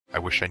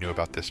wish I knew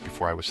about this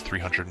before I was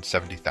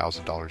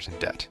 $370,000 in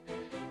debt.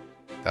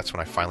 That's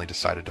when I finally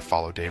decided to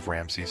follow Dave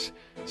Ramsey's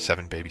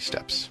 7 baby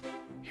steps.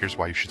 Here's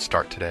why you should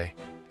start today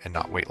and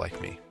not wait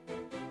like me.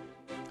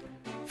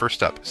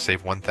 First up,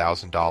 save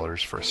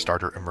 $1,000 for a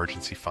starter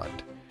emergency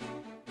fund.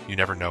 You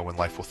never know when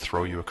life will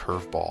throw you a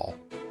curveball.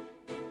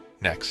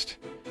 Next,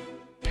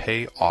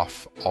 pay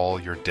off all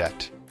your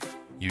debt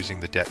using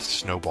the debt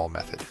snowball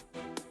method.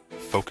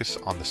 Focus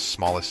on the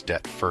smallest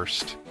debt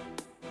first,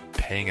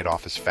 paying it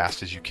off as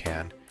fast as you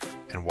can,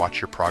 and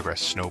watch your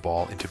progress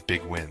snowball into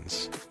big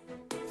wins.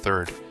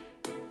 Third,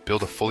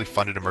 build a fully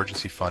funded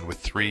emergency fund with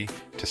 3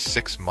 to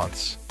 6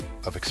 months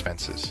of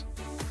expenses.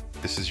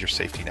 This is your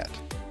safety net.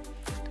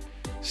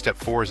 Step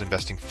 4 is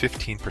investing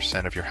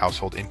 15% of your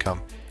household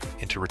income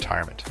into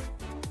retirement.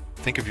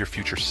 Think of your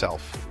future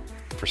self.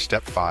 For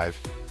step 5,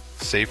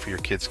 save for your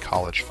kids'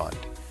 college fund.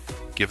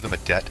 Give them a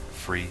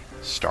debt-free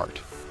start.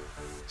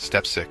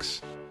 Step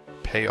 6,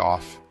 pay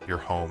off your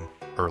home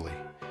early.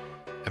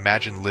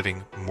 Imagine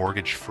living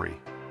mortgage-free.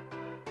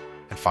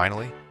 And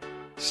finally,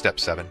 step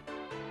 7,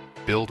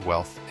 build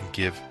wealth and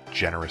give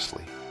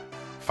generously.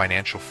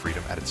 Financial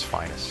freedom at its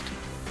finest.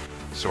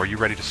 So are you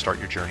ready to start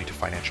your journey to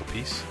financial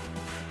peace?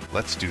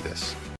 Let's do this.